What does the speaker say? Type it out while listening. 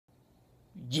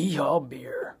Yee-Haw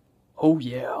beer. Oh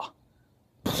yeah.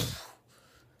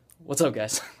 What's up,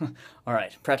 guys? All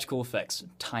right, practical effects,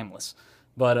 timeless.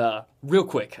 But real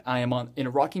quick, I am in a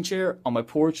rocking chair on my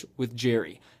porch with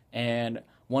Jerry, and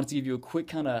wanted to give you a quick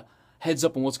kind of heads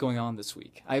up on what's going on this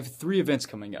week. I have 3 events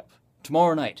coming up.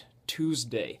 Tomorrow night,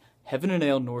 Tuesday, Heaven and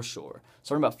Ale North Shore,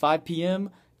 starting about 5 p.m.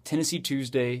 Tennessee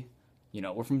Tuesday. You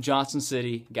know, we're from Johnson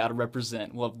City, gotta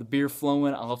represent. We'll have the beer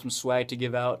flowing. I'll have some swag to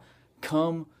give out.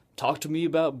 Come, talk to me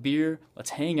about beer.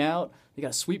 Let's hang out. They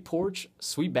got a sweet porch,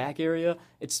 sweet back area.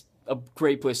 It's a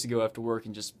great place to go after work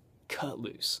and just cut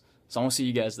loose. So I want to see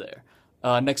you guys there.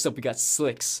 Next up, we got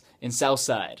Slicks in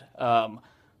Southside.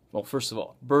 Well, first of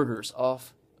all, burgers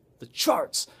off the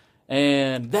charts,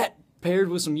 and that paired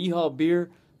with some Yee-Haw beer,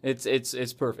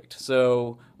 it's perfect.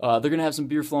 So they're gonna have some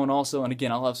beer flowing also, and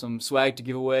again, I'll have some swag to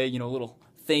give away. You know, a little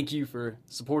thank you for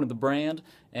supporting the brand,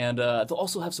 and they'll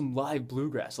also have some live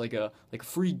bluegrass, like a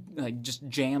free just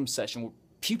jam session where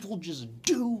people just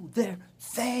do their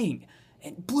thing.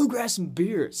 And bluegrass and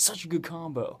beer, it's such a good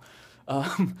combo.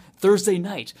 Thursday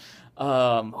night,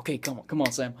 okay, come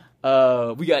on, Sam.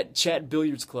 We got Chat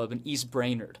Billiards Club in East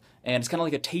Brainerd, and it's kind of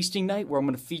like a tasting night where I'm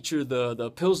going to feature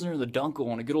the Pilsner, the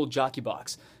Dunkel on a good old jockey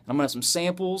box. And I'm going to have some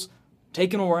samples, take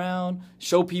them around,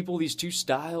 show people these 2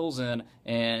 styles and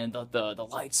the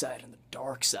light side and the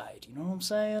dark side. You know what I'm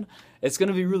saying? It's going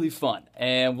to be really fun,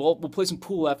 and we'll play some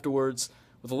pool afterwards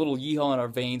with a little Yee-Haw in our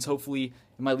veins. Hopefully,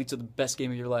 it might lead to the best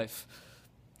game of your life.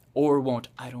 Or won't,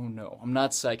 I don't know. I'm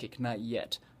not psychic, not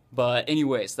yet. But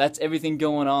anyways, that's everything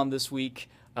going on this week.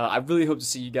 I really hope to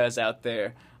see you guys out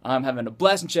there. I'm having a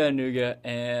blast in Chattanooga,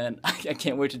 and I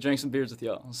can't wait to drink some beers with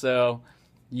y'all. So,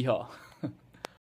 Yee-Haw.